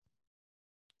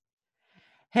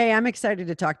Hey, I'm excited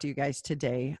to talk to you guys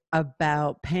today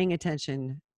about paying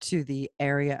attention to the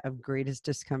area of greatest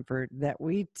discomfort that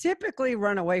we typically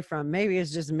run away from. Maybe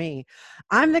it's just me.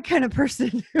 I'm the kind of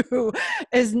person who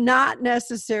is not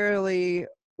necessarily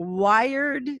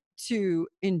wired to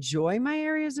enjoy my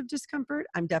areas of discomfort.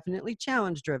 I'm definitely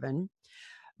challenge driven.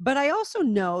 But I also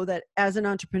know that as an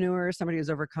entrepreneur, somebody who's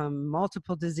overcome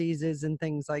multiple diseases and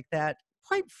things like that,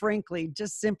 quite frankly,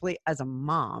 just simply as a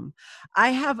mom,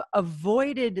 I have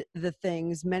avoided the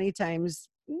things many times.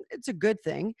 It's a good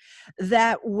thing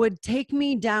that would take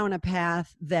me down a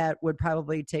path that would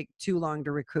probably take too long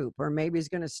to recoup, or maybe is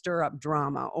going to stir up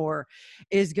drama, or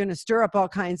is going to stir up all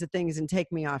kinds of things and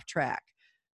take me off track.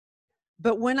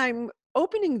 But when I'm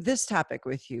opening this topic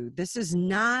with you, this is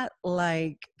not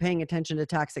like paying attention to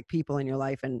toxic people in your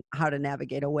life and how to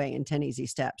navigate away in 10 easy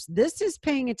steps. This is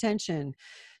paying attention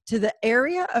to the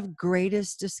area of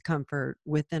greatest discomfort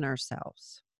within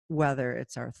ourselves, whether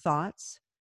it's our thoughts,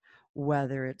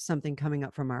 whether it's something coming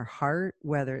up from our heart,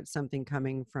 whether it's something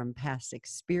coming from past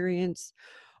experience,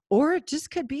 or it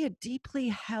just could be a deeply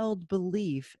held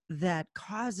belief that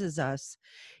causes us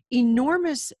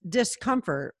enormous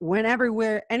discomfort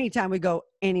anytime we go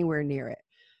anywhere near it.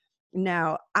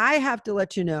 Now, I have to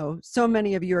let you know, so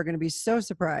many of you are going to be so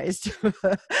surprised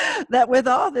that with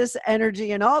all this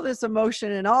energy and all this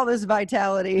emotion and all this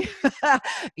vitality,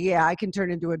 yeah, I can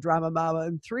turn into a drama mama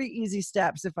in 3 easy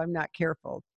steps if I'm not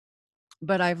careful.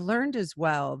 But I've learned as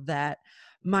well that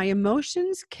my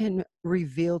emotions can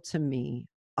reveal to me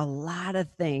a lot of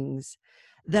things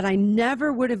that I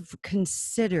never would have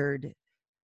considered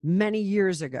many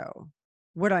years ago.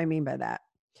 What do I mean by that?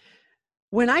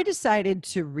 When I decided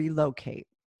to relocate,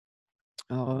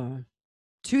 uh,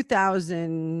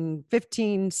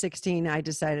 2015, 16, I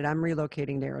decided I'm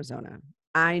relocating to Arizona.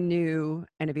 I knew,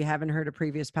 and if you haven't heard a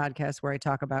previous podcast where I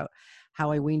talk about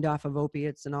how I weaned off of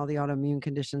opiates and all the autoimmune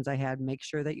conditions I had, make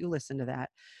sure that you listen to that.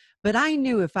 But I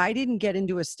knew if I didn't get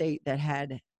into a state that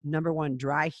had, number one,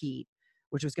 dry heat,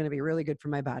 which was going to be really good for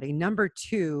my body. Number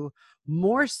two,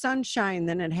 more sunshine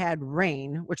than it had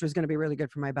rain, which was going to be really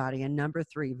good for my body. And number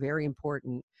three, very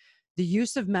important, the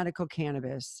use of medical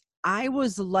cannabis. I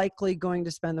was likely going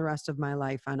to spend the rest of my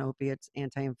life on opiates,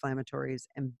 anti-inflammatories,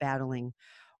 and battling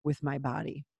with my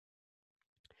body.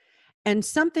 And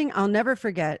something I'll never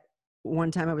forget,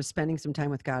 one time I was spending some time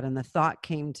with God and the thought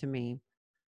came to me,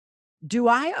 do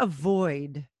I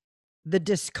avoid the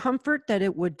discomfort that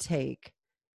it would take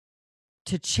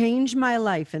to change my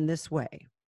life in this way,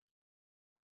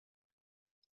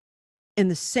 in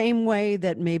the same way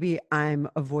that maybe I'm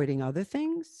avoiding other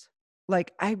things?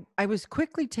 Like I was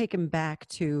quickly taken back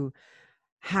to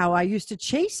how I used to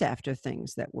chase after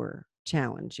things that were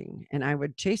challenging. And I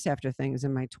would chase after things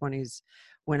in my 20s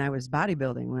when I was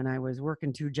bodybuilding, when I was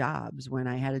working 2 jobs, when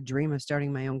I had a dream of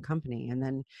starting my own company. And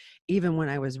then even when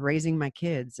I was raising my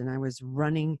kids and I was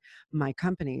running my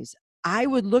companies, I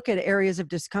would look at areas of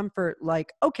discomfort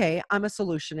like, okay, I'm a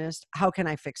solutionist. How can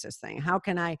I fix this thing? How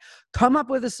can I come up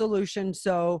with a solution?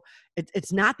 So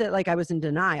it's not that like I was in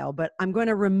denial, but I'm going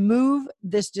to remove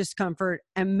this discomfort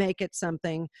and make it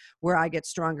something where I get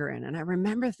stronger in. And I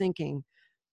remember thinking,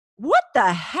 what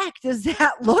the heck does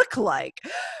that look like?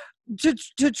 To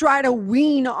try to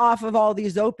wean off of all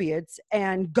these opiates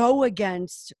and go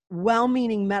against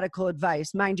well-meaning medical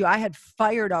advice. Mind you, I had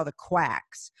fired all the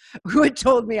quacks who had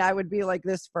told me I would be like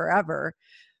this forever.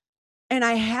 And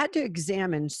I had to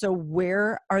examine, so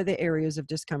where are the areas of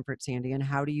discomfort, Sandy, and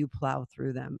how do you plow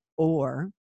through them?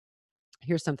 Or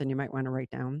here's something you might want to write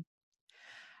down.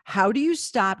 How do you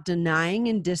stop denying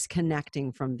and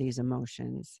disconnecting from these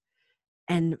emotions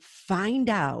and find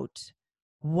out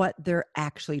what they're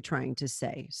actually trying to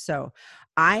say? So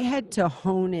I had to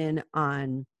hone in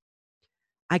on,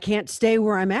 I can't stay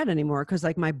where I'm at anymore because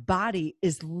like my body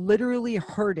is literally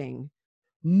hurting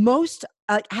most,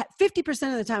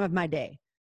 50% of the time of my day.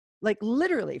 Like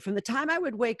literally from the time I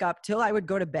would wake up till I would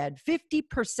go to bed,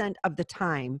 50% of the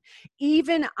time,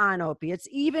 even on opiates,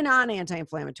 even on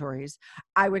anti-inflammatories,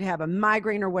 I would have a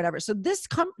migraine or whatever. So this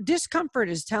discomfort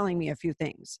is telling me a few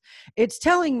things. It's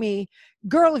telling me,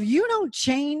 girl, if you don't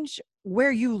change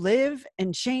where you live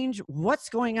and change what's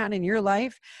going on in your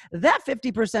life, that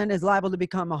 50% is liable to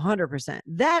become 100%.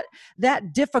 That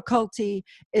difficulty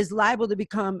is liable to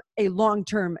become a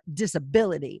long-term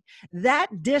disability.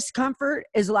 That discomfort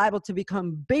is liable to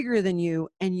become bigger than you,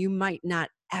 and you might not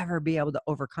ever be able to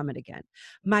overcome it again.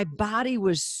 My body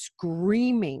was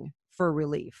screaming for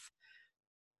relief.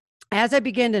 As I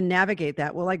began to navigate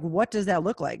that, well, like, what does that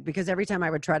look like? Because every time I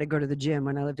would try to go to the gym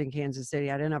when I lived in Kansas City,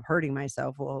 I'd end up hurting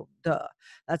myself. Well, duh,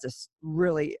 that's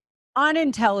really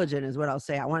unintelligent is what I'll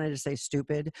say. I wanted to say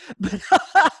stupid, but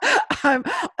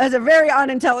as a very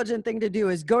unintelligent thing to do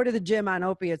is go to the gym on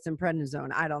opiates and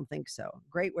prednisone. I don't think so.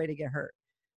 Great way to get hurt.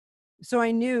 So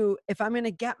I knew if I'm going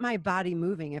to get my body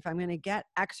moving, if I'm going to get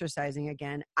exercising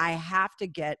again, I have to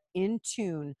get in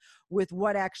tune with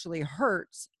what actually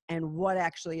hurts and what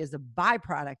actually is a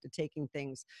byproduct of taking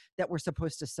things that were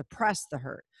supposed to suppress the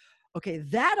hurt. Okay,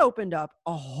 that opened up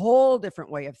a whole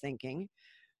different way of thinking.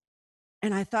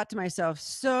 And I thought to myself,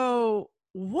 so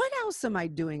what else am I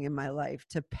doing in my life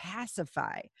to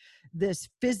pacify this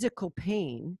physical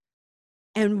pain?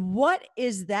 And what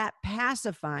is that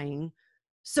pacifying,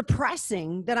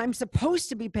 suppressing that I'm supposed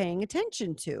to be paying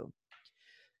attention to?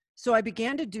 So I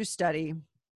began to do study,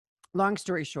 long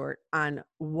story short, on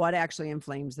what actually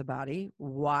inflames the body,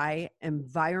 why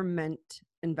environmental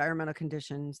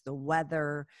conditions, the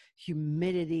weather,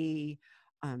 humidity,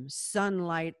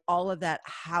 sunlight, all of that,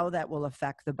 how that will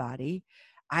affect the body.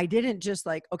 I didn't just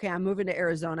like, okay, I'm moving to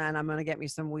Arizona and I'm going to get me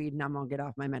some weed and I'm going to get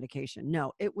off my medication.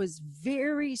 No, it was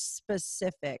very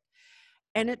specific.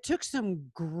 And it took some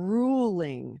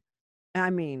grueling, I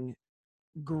mean,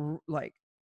 like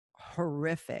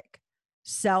horrific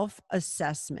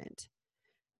self-assessment.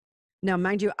 Now,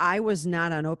 mind you, I was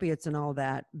not on opiates and all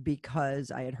that because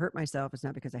I had hurt myself. It's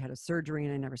not because I had a surgery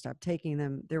and I never stopped taking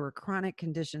them. There were chronic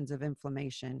conditions of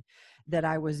inflammation that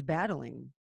I was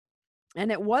battling.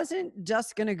 And it wasn't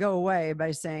just going to go away by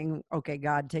saying, okay,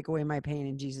 God, take away my pain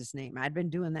in Jesus' name. I'd been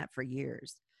doing that for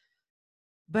years.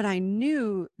 But I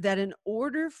knew that in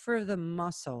order for the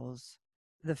muscles,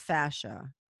 the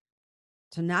fascia,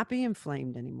 to not be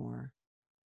inflamed anymore,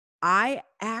 I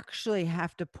actually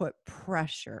have to put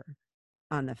pressure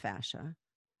on the fascia.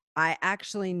 I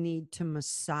actually need to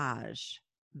massage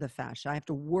the fascia. I have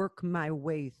to work my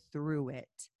way through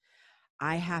it.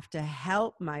 I have to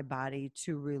help my body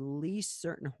to release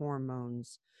certain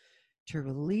hormones, to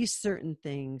release certain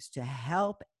things, to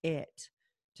help it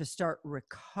to start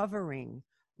recovering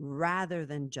rather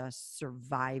than just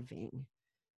surviving.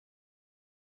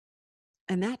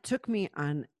 And that took me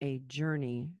on a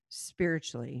journey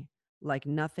spiritually like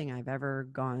nothing I've ever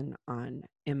gone on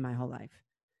in my whole life.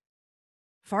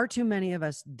 Far too many of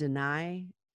us deny,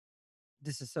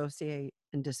 disassociate,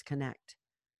 and disconnect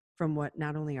from what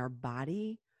not only our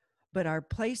body, but our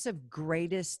place of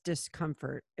greatest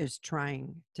discomfort is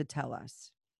trying to tell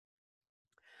us.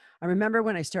 I remember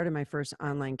when I started my first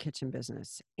online kitchen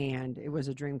business and it was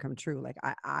a dream come true. Like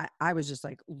I was just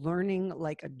like learning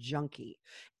like a junkie.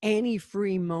 Any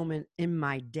free moment in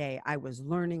my day, I was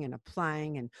learning and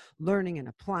applying and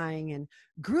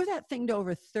grew that thing to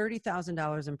over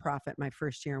 $30,000 in profit my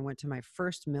first year and went to my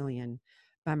first million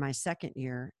by my second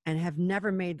year and have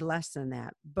never made less than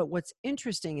that. But what's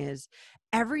interesting is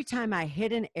every time I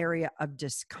hit an area of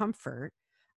discomfort,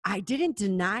 I didn't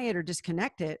deny it or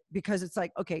disconnect it because it's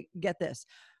like, okay, get this.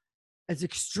 It's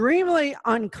extremely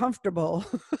uncomfortable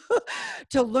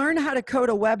to learn how to code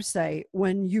a website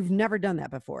when you've never done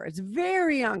that before. It's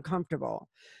very uncomfortable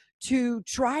to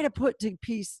try to put to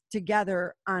piece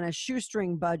together on a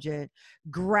shoestring budget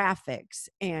graphics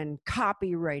and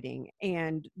copywriting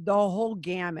and the whole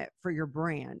gamut for your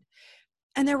brand.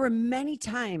 And there were many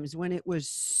times when it was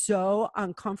so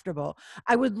uncomfortable.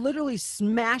 I would literally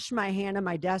smash my hand on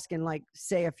my desk and like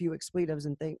say a few expletives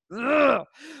and think, ugh.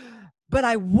 But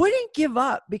I wouldn't give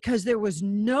up because there was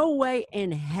no way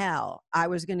in hell I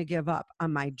was going to give up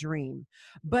on my dream.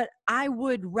 But I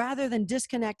would, rather than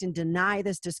disconnect and deny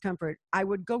this discomfort, I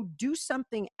would go do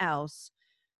something else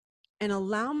and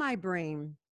allow my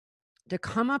brain to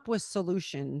come up with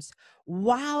solutions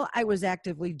while I was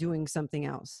actively doing something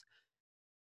else.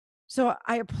 So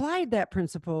I applied that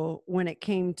principle when it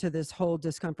came to this whole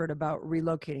discomfort about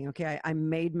relocating. Okay, I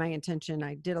made my intention.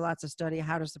 I did lots of study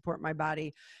how to support my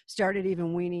body, started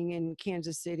even weaning in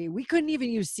Kansas City. We couldn't even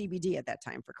use CBD at that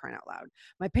time, for crying out loud.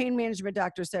 My pain management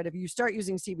doctor said, if you start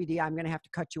using CBD, I'm going to have to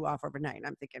cut you off overnight. And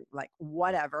I'm thinking like,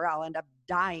 whatever, I'll end up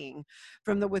dying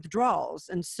from the withdrawals.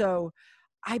 And so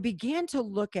I began to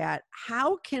look at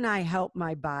how can I help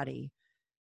my body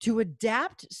to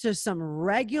adapt to some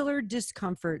regular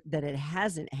discomfort that it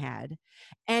hasn't had?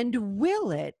 And will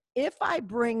it, if I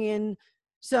bring in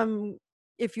some,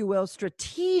 if you will,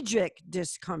 strategic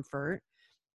discomfort,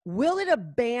 will it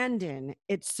abandon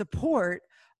its support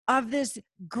of this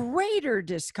greater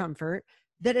discomfort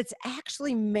that it's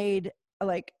actually made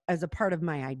like as a part of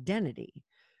my identity?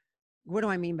 What do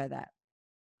I mean by that?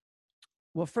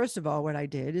 Well, first of all, what I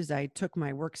did is I took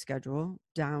my work schedule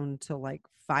down to like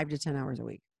 5 to 10 hours a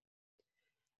week.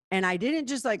 And I didn't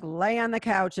just like lay on the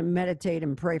couch and meditate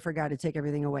and pray for God to take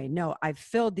everything away. No, I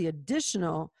filled the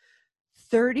additional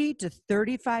 30 to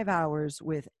 35 hours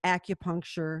with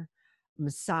acupuncture,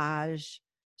 massage,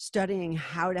 studying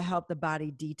how to help the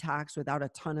body detox without a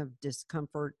ton of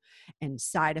discomfort and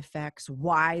side effects,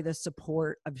 why the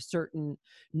support of certain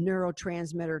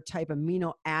neurotransmitter type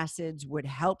amino acids would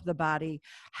help the body,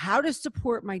 how to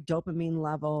support my dopamine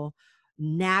level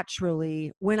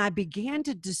naturally. When I began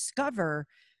to discover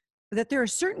that there are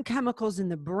certain chemicals in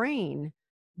the brain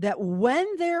that, when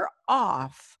they're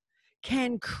off,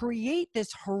 can create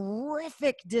this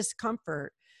horrific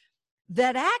discomfort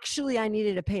that actually I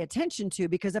needed to pay attention to,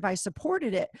 because if I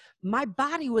supported it, my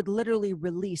body would literally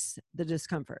release the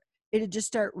discomfort. It'd just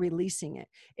start releasing it.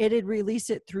 It'd release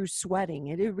it through sweating.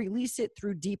 It'd release it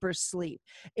through deeper sleep.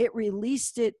 It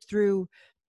released it through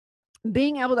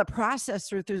being able to process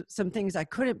through some things I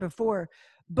couldn't before.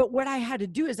 But what I had to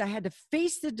do is I had to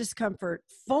face the discomfort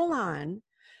full on,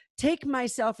 take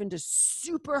myself into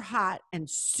super hot and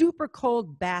super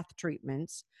cold bath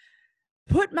treatments,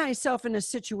 put myself in a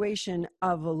situation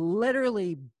of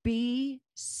literally be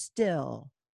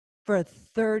still for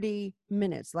 30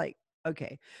 minutes. Like,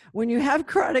 okay, when you have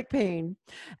chronic pain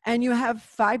and you have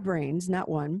 5 brains, not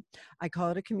one, I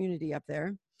call it a community up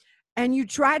there, and you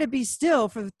try to be still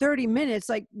for 30 minutes,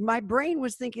 like my brain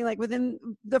was thinking, like within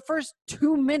the first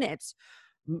 2 minutes,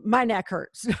 my neck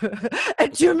hurts.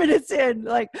 And 2 minutes in,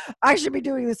 like, I should be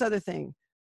doing this other thing.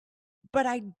 But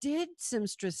I did some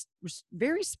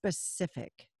very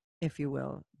specific, if you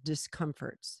will,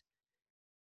 discomforts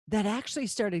that actually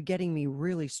started getting me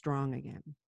really strong again,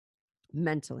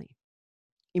 mentally,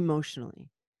 emotionally.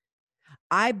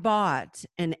 I bought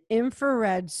an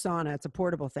infrared sauna. It's a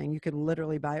portable thing. You can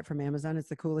literally buy it from Amazon. It's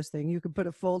the coolest thing. You can put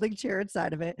a folding chair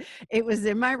inside of it. It was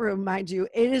in my room, mind you.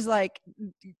 It is like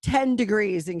 10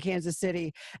 degrees in Kansas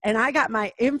City. And I got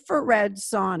my infrared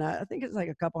sauna. I think it's like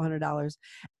a couple $100.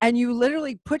 And you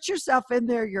literally put yourself in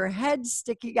there, your head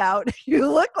sticking out. You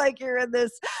look like you're in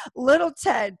this little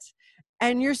tent.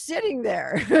 And you're sitting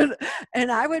there.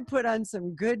 And I would put on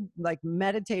some good, like,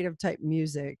 meditative type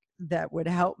music that would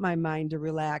help my mind to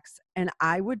relax. And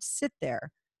I would sit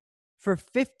there for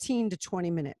 15 to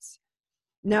 20 minutes.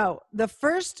 Now, the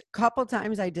first couple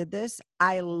times I did this,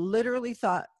 I literally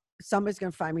thought somebody's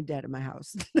going to find me dead in my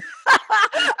house.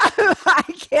 I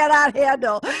cannot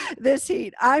handle this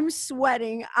heat. I'm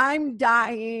sweating. I'm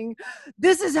dying.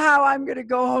 This is how I'm going to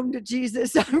go home to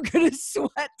Jesus. I'm going to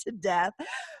sweat to death.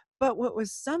 But what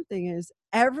was something is,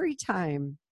 every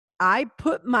time I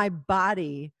put my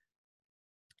body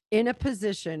in a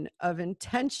position of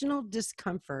intentional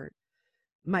discomfort,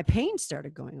 my pain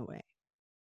started going away.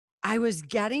 I was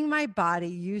getting my body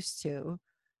used to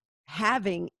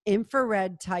having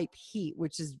infrared type heat,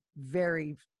 which is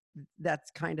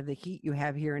that's kind of the heat you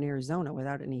have here in Arizona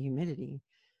without any humidity.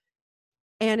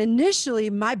 And initially,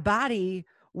 my body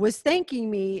was thanking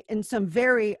me in some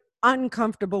very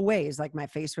uncomfortable ways, like my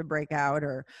face would break out,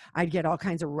 or I'd get all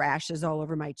kinds of rashes all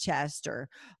over my chest, or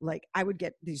like I would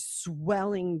get these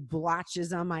swelling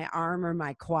blotches on my arm or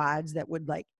my quads that would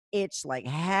like itch like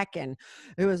heck. And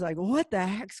it was like, what the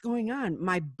heck's going on?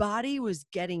 My body was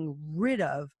getting rid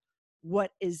of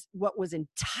what was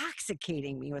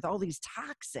intoxicating me with all these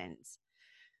toxins.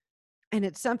 And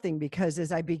it's something, because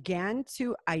as I began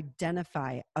to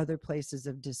identify other places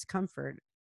of discomfort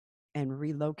and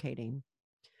relocating,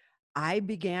 I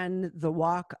began the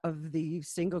walk of the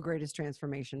single greatest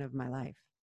transformation of my life.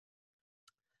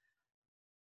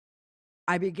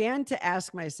 I began to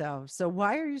ask myself, so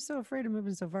why are you so afraid of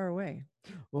moving so far away?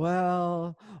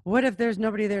 Well, what if there's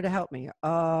nobody there to help me?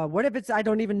 What if I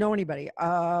don't even know anybody?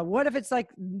 What if it's like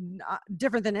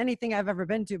different than anything I've ever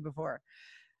been to before?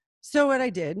 So what I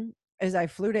did is I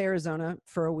flew to Arizona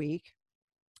for a week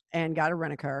and got a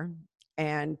rent-a-car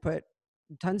and put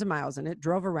tons of miles in it,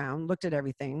 drove around, looked at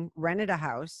everything, rented a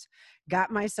house,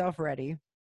 got myself ready,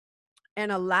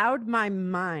 and allowed my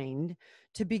mind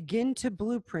to begin to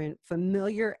blueprint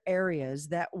familiar areas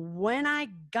that when I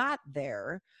got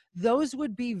there, those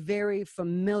would be very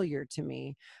familiar to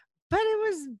me. But it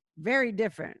was very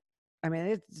different. I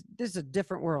mean, this is a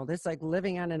different world. It's like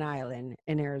living on an island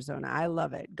in Arizona. I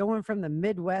love it. Going from the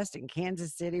Midwest in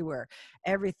Kansas City, where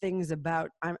everything's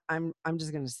about, I'm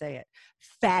just going to say it,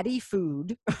 fatty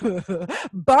food,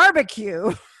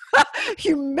 barbecue,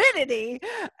 humidity,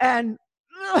 and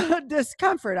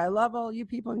discomfort. I love all you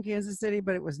people in Kansas City,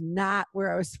 but it was not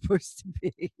where I was supposed to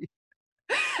be.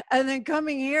 And then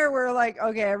coming here, we're like,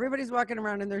 okay, everybody's walking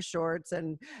around in their shorts,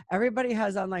 and everybody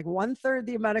has on like 1/3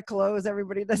 the amount of clothes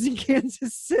everybody does in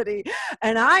Kansas City.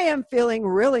 And I am feeling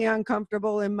really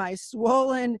uncomfortable in my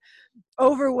swollen,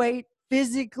 overweight,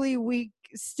 physically weak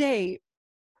state.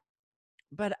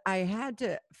 But I had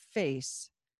to face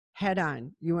head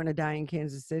on. You want to die in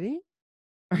Kansas City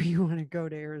or you want to go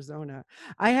to Arizona?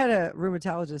 I had a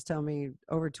rheumatologist tell me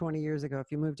over 20 years ago,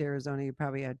 if you moved to Arizona, you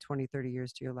probably had 20, 30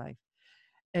 years to your life.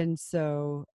 And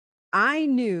so I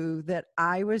knew that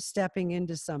I was stepping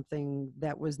into something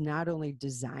that was not only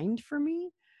designed for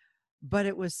me, but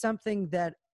it was something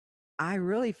that I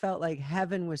really felt like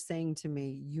heaven was saying to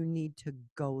me, you need to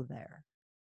go there.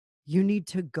 You need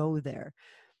to go there.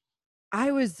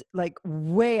 I was like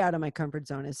way out of my comfort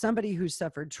zone as somebody who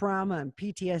suffered trauma and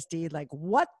PTSD. Like,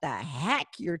 what the heck?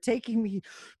 You're taking me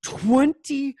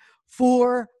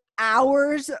 24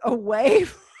 hours away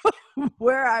from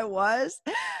where I was.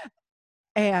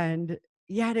 And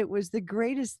yet it was the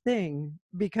greatest thing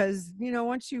because,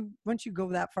 once you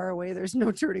go that far away, there's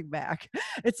no turning back.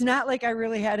 It's not like I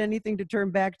really had anything to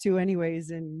turn back to anyways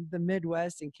in the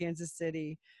Midwest in Kansas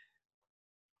City.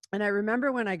 And I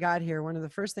remember when I got here, one of the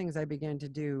first things I began to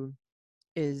do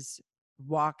is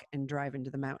walk and drive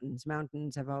into the mountains.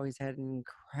 Mountains have always had an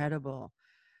incredible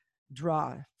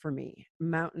draw for me.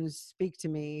 Mountains speak to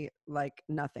me like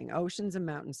nothing. Oceans and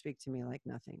mountains speak to me like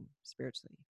nothing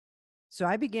spiritually. So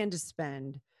I began to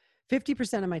spend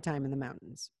 50% of my time in the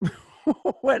mountains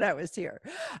when I was here.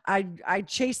 I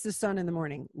chased the sun in the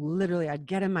morning. Literally, I'd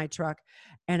get in my truck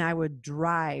and I would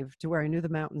drive to where I knew the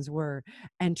mountains were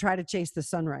and try to chase the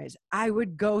sunrise. I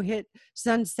would go hit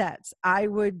sunsets. I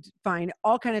would find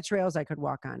all kind of trails I could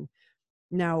walk on.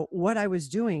 Now, what I was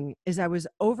doing is I was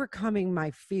overcoming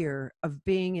my fear of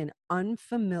being in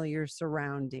unfamiliar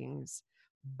surroundings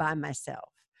by myself.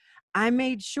 I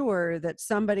made sure that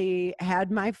somebody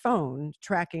had my phone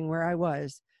tracking where I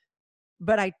was,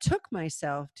 but I took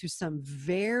myself to some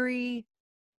very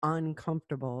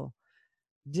uncomfortable,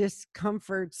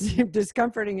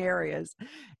 discomforting areas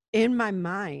in my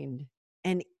mind,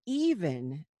 and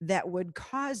even that would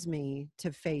cause me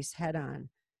to face head on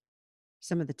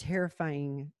some of the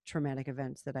terrifying traumatic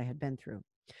events that I had been through.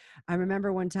 I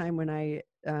remember one time when I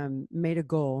made a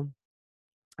goal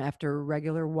after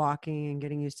regular walking and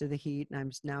getting used to the heat, and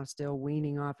I'm now still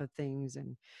weaning off of things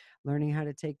and learning how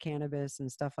to take cannabis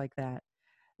and stuff like that.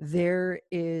 There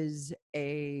is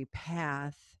a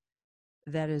path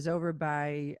that is over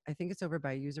by, I think it's over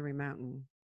by Usery Mountain,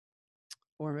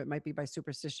 or it might be by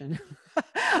Superstition.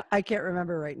 I can't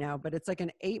remember right now, but it's like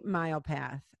an 8-mile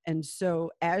path. And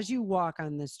so as you walk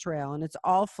on this trail, and it's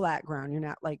all flat ground, you're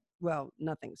not like, well,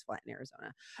 nothing's flat in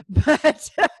Arizona, but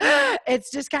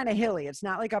it's just kind of hilly. It's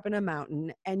not like up in a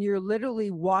mountain. And you're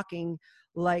literally walking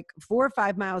like 4 or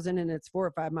 5 miles in, and it's 4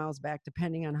 or 5 miles back,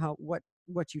 depending on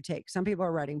what you take. Some people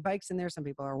are riding bikes in there. Some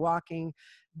people are walking.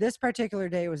 This particular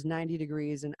day was 90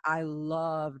 degrees and I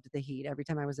loved the heat. Every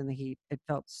time I was in the heat, it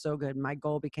felt so good. My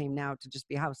goal became now to just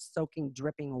be how soaking,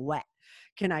 dripping wet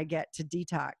can I get to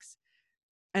detox.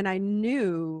 And I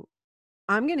knew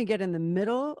I'm going to get in the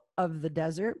middle of the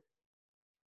desert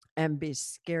and be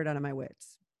scared out of my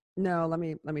wits. No, let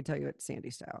me tell you it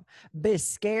Sandy style. Be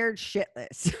scared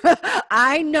shitless.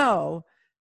 I know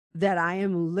that I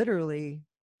am literally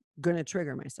going to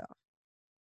trigger myself.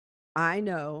 I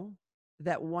know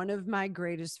that one of my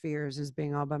greatest fears is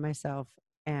being all by myself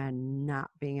and not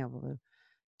being able to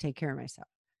take care of myself,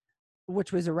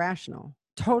 which was irrational,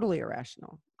 totally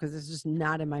irrational, because it's just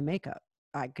not in my makeup.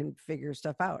 I can figure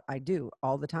stuff out. I do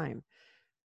all the time.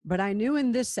 But I knew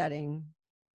in this setting,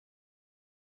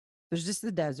 there's just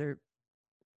the desert,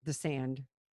 the sand,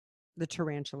 the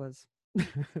tarantulas,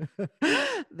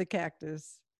 the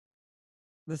cactus,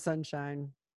 the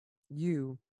sunshine,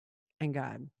 you, and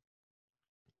God.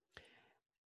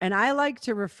 And I like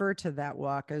to refer to that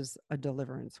walk as a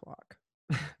deliverance walk.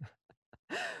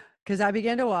 Because I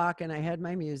began to walk and I had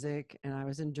my music and I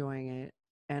was enjoying it.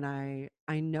 And I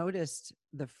noticed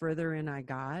the further in I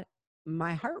got,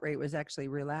 my heart rate was actually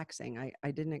relaxing.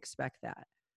 I didn't expect that.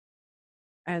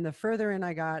 And the further in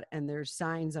I got, and there's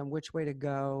signs on which way to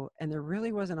go, and there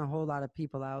really wasn't a whole lot of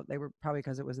people out. They were probably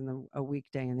because it was a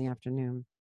weekday in the afternoon.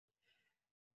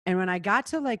 And when I got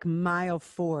to like mile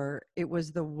 4, it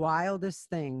was the wildest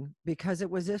thing because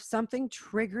it was as if something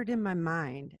triggered in my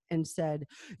mind and said,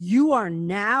 you are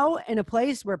now in a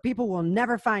place where people will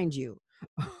never find you.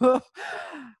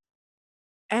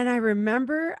 And I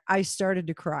remember I started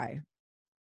to cry.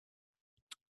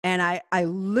 And I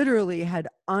literally had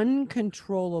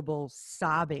uncontrollable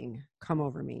sobbing come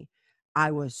over me.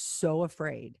 I was so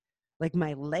afraid. Like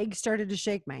my legs started to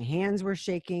shake, my hands were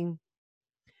shaking.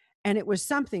 And it was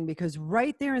something because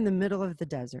right there in the middle of the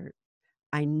desert,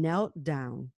 I knelt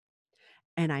down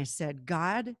and I said,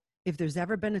 God, if there's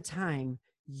ever been a time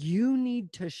you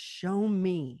need to show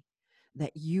me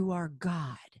that you are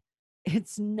God,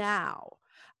 it's now.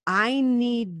 I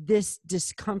need this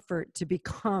discomfort to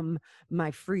become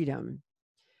my freedom.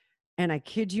 And I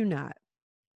kid you not,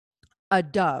 a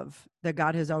dove that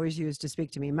God has always used to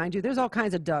speak to me. Mind you, there's all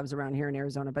kinds of doves around here in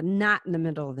Arizona, but not in the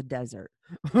middle of the desert.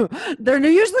 They're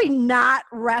usually not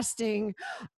resting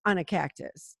on a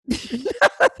cactus.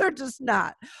 They're just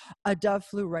not. A dove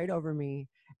flew right over me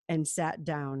and sat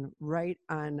down right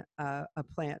on a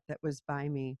plant that was by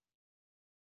me.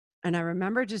 And I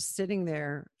remember just sitting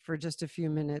there for just a few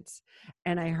minutes,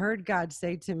 and I heard God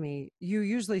say to me, "You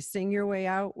usually sing your way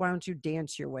out. Why don't you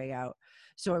dance your way out?"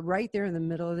 So right there in the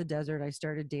middle of the desert, I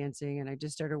started dancing, and I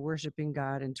just started worshiping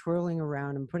God and twirling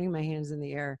around and putting my hands in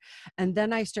the air. And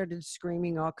then I started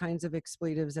screaming all kinds of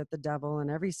expletives at the devil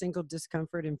and every single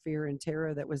discomfort and fear and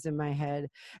terror that was in my head,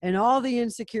 and all the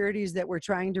insecurities that were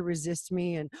trying to resist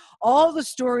me, and all the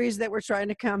stories that were trying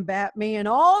to combat me, and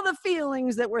all the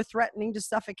feelings that were threatening to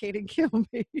suffocate and kill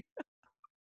me.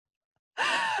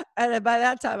 And by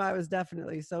that time, I was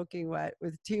definitely soaking wet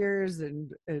with tears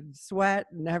and sweat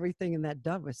and everything, and that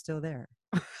dove was still there.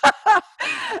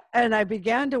 And I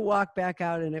began to walk back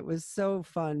out, and it was so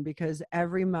fun because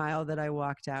every mile that I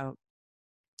walked out,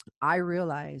 I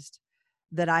realized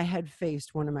that I had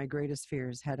faced one of my greatest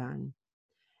fears head on.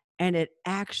 And it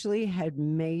actually had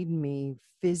made me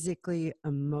physically,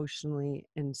 emotionally,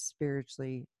 and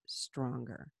spiritually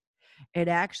stronger. It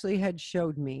actually had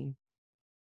showed me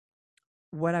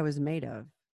what I was made of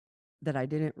that I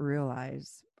didn't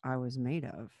realize I was made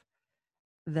of,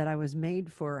 that I was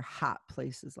made for hot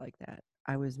places like that.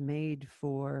 I was made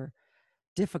for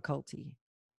difficulty,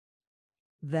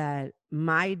 that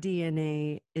my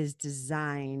DNA is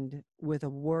designed with a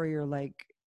warrior like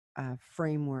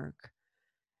framework.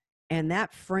 And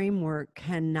that framework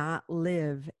cannot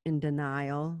live in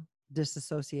denial,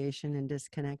 disassociation, and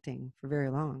disconnecting for very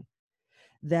long.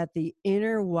 That the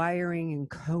inner wiring and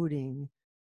coding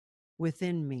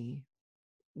within me,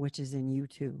 which is in you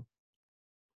too,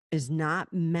 is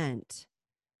not meant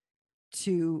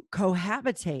to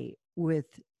cohabitate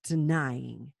with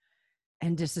denying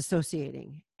and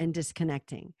disassociating and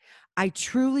disconnecting. I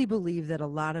truly believe that a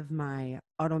lot of my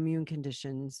autoimmune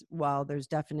conditions, while there's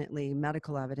definitely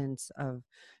medical evidence of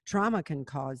trauma can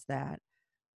cause that,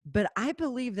 but I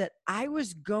believe that I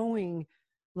was going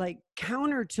like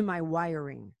counter to my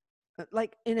wiring,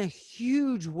 like in a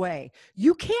huge way.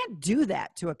 You can't do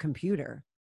that to a computer.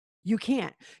 You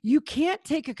can't. You can't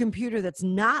take a computer that's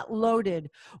not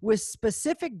loaded with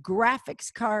specific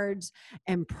graphics cards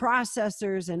and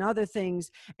processors and other things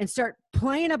and start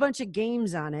playing a bunch of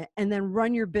games on it and then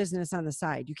run your business on the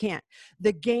side. You can't.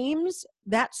 The games,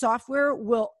 that software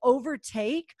will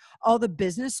overtake all the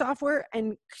business software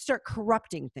and start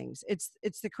corrupting things.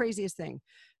 It's the craziest thing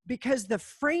because the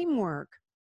framework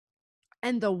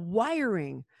and the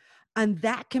wiring on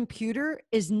that computer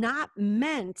is not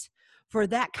meant for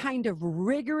that kind of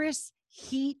rigorous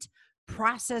heat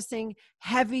processing,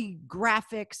 heavy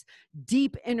graphics,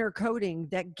 deep inner coding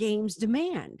that games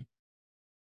demand.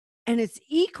 And it's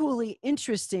equally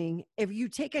interesting if you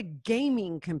take a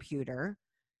gaming computer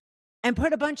and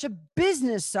put a bunch of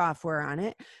business software on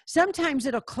it, sometimes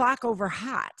it'll clock over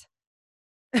hot.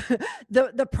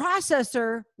 The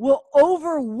processor will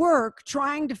overwork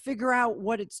trying to figure out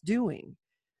what it's doing.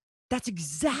 That's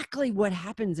exactly what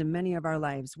happens in many of our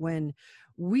lives when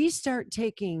we start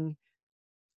taking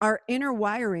our inner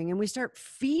wiring and we start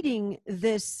feeding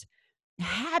this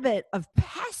habit of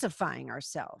pacifying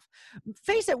ourselves.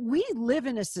 Face it, we live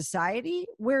in a society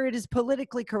where it is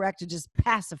politically correct to just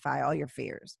pacify all your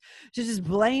fears, to just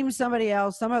blame somebody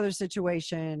else, some other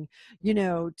situation,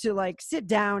 to like sit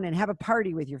down and have a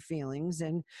party with your feelings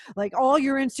and like all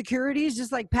your insecurities,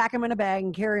 just like pack them in a bag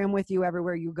and carry them with you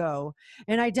everywhere you go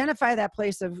and identify that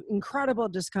place of incredible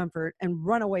discomfort and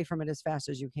run away from it as fast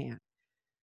as you can.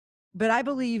 But I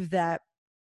believe that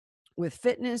with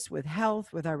fitness, with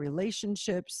health, with our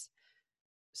relationships,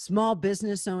 small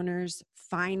business owners,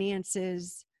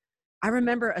 finances. I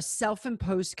remember a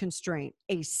self-imposed constraint,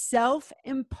 a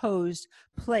self-imposed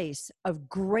place of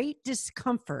great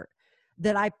discomfort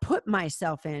that I put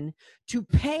myself in to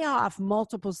pay off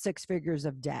multiple six figures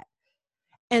of debt.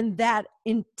 And that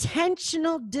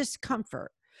intentional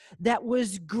discomfort that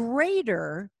was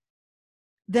greater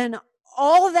than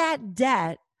all that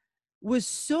debt was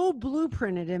so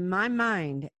blueprinted in my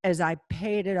mind as I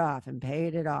paid it off and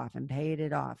paid it off and paid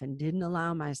it off and didn't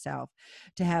allow myself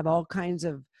to have all kinds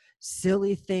of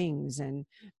silly things and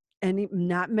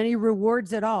not many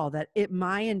rewards at all, that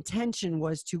my intention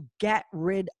was to get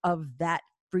rid of that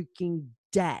freaking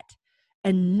debt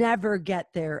and never get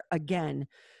there again,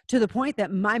 to the point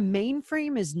that my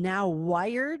mainframe is now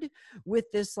wired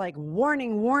with this like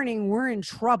warning, warning, we're in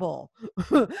trouble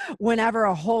whenever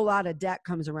a whole lot of debt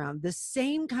comes around. The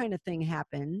same kind of thing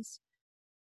happens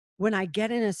when I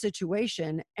get in a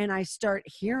situation and I start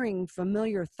hearing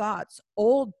familiar thoughts,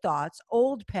 old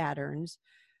patterns.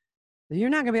 You're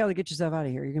not going to be able to get yourself out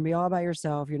of here. You're going to be all by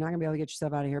yourself. You're not going to be able to get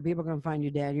yourself out of here. People are going to find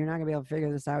you dead. You're not going to be able to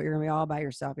figure this out. You're going to be all by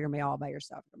yourself. You're going to be all by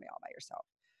yourself. You're going to be all by yourself.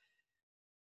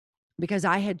 Because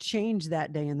I had changed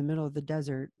that day in the middle of the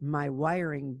desert, my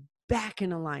wiring back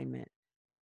in alignment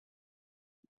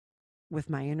with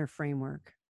my inner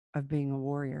framework of being a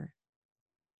warrior.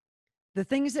 The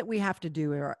things that we have to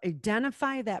do are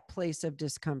identify that place of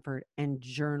discomfort and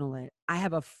journal it. I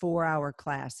have a 4-hour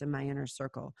class in my inner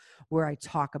circle where I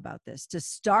talk about this, to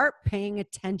start paying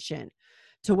attention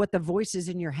to what the voices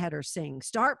in your head are saying.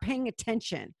 Start paying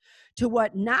attention to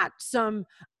what not some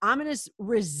ominous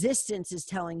resistance is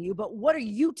telling you, but what are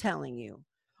you telling you?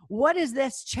 What is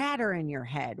this chatter in your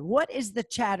head? What is the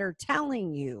chatter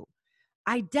telling you?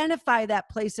 Identify that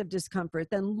place of discomfort,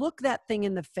 then look that thing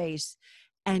in the face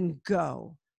and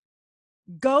go.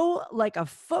 Go like a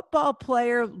football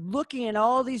player looking at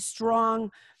all these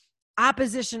strong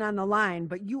opposition on the line,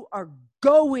 but you are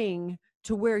going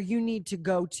to where you need to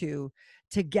go to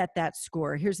get that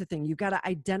score. Here's the thing. You got to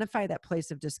identify that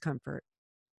place of discomfort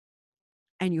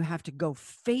and you have to go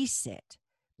face it,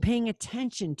 paying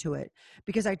attention to it,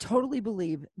 because I totally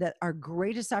believe that our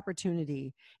greatest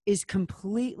opportunity is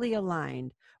completely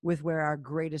aligned with where our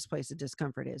greatest place of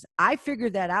discomfort is. I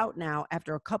figured that out now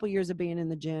after a couple years of being in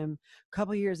the gym, a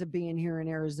couple years of being here in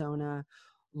Arizona,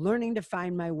 learning to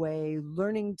find my way,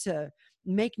 learning to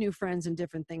make new friends and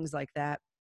different things like that.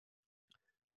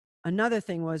 Another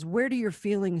thing was, where do your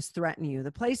feelings threaten you?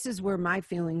 The places where my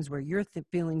feelings, where your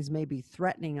feelings may be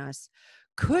threatening us,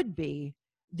 could be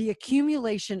the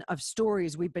accumulation of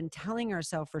stories we've been telling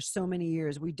ourselves for so many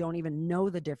years. We don't even know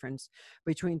the difference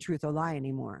between truth or lie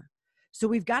anymore. So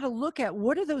we've got to look at,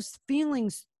 what are those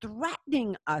feelings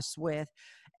threatening us with?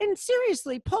 And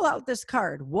seriously, pull out this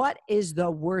card. What is the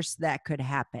worst that could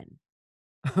happen?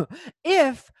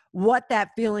 If what that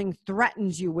feeling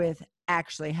threatens you with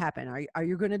actually happen. Are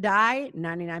you going to die?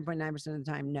 99.9% of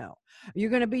the time, no. Are you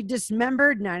going to be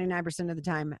dismembered? 99% of the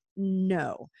time,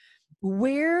 no.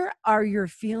 Where are your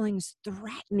feelings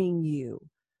threatening you?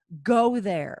 Go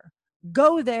there.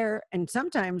 Go there. And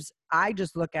sometimes I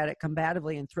just look at it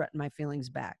combatively and threaten my feelings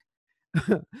back.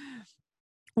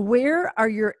 Where are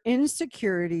your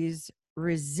insecurities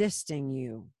resisting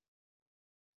you?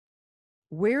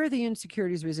 Where are the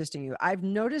insecurities resisting you? I've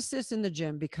noticed this in the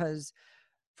gym because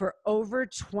for over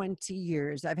 20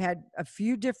 years, I've had a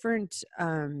few different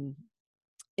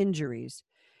injuries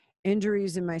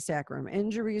in my sacrum,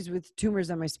 injuries with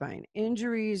tumors on my spine,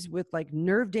 injuries with like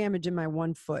nerve damage in my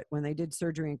one foot when they did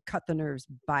surgery and cut the nerves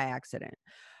by accident,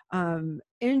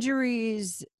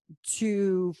 injuries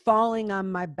to falling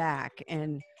on my back,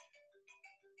 and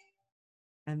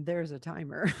there's a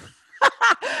timer.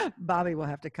 Bobby will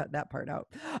have to cut that part out.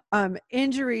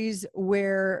 Injuries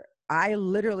where I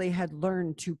literally had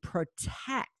learned to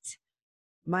protect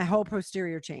my whole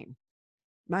posterior chain,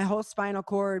 my whole spinal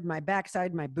cord, my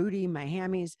backside, my booty, my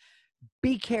hammies.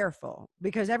 Be careful,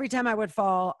 because every time I would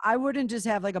fall, I wouldn't just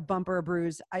have like a bump or a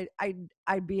bruise.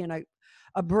 I'd be in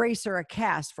a brace or a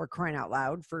cast, for crying out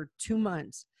loud, for 2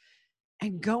 months.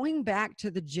 And going back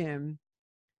to the gym,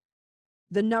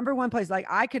 the number one place, like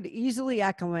I could easily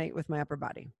acclimate with my upper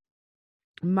body.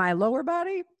 My lower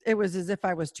body, it was as if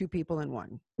I was two people in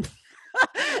one.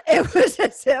 It was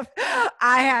as if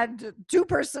I had two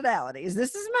personalities.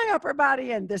 This is my upper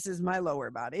body and this is my lower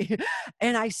body.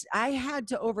 And I had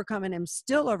to overcome, and am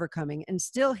still overcoming and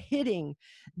still hitting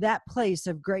that place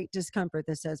of great discomfort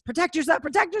that says, protect yourself,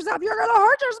 you're going to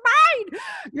hurt your spine.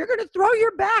 You're going to throw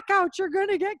your back out. You're going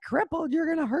to get crippled. You're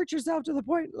going to hurt yourself to the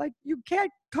point like you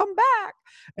can't come back.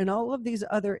 And all of these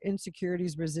other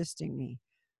insecurities resisting me,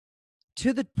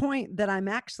 to the point that I'm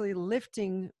actually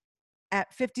lifting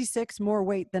at 56 more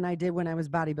weight than I did when I was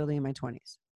bodybuilding in my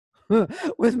 20s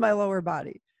with my lower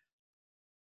body.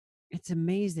 It's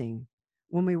amazing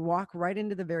when we walk right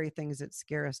into the very things that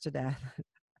scare us to death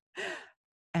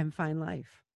and find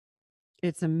life.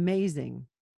 It's amazing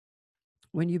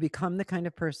when you become the kind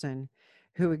of person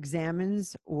who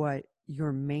examines what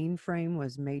your mainframe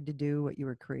was made to do, what you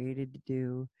were created to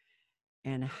do,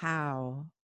 and how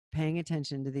paying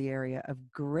attention to the area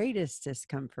of greatest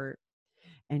discomfort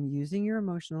and using your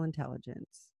emotional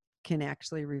intelligence can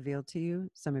actually reveal to you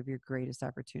some of your greatest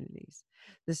opportunities.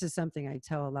 This is something I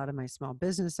tell a lot of my small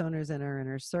business owners in our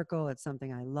inner circle. It's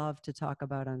something I love to talk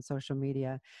about on social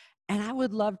media. And I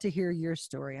would love to hear your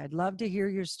story. I'd love to hear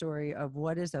your story of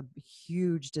what is a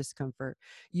huge discomfort.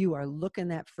 You are looking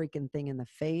that freaking thing in the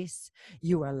face.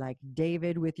 You are like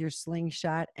David with your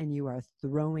slingshot and you are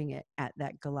throwing it at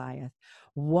that Goliath.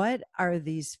 What are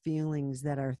these feelings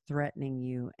that are threatening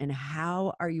you and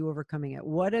how are you overcoming it?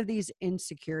 What are these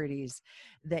insecurities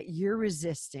that you're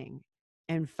resisting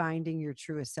and finding your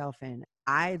truest self in?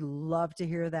 I'd love to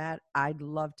hear that. I'd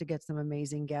love to get some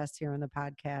amazing guests here on the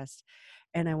podcast.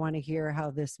 And I want to hear how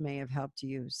this may have helped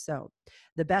you. So,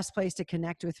 the best place to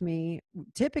connect with me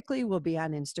typically will be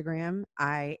on Instagram.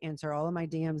 I answer all of my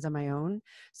DMs on my own.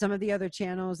 Some of the other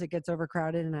channels, it gets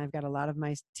overcrowded and I've got a lot of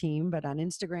my team, but on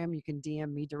Instagram, you can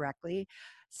DM me directly.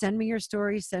 Send me your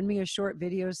story, send me a short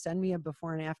video, send me a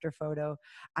before and after photo.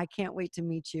 I can't wait to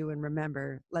meet you. And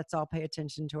remember, let's all pay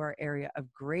attention to our area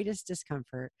of greatest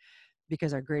discomfort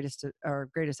because our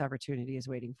greatest opportunity is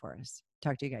waiting for us.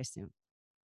 Talk to you guys soon.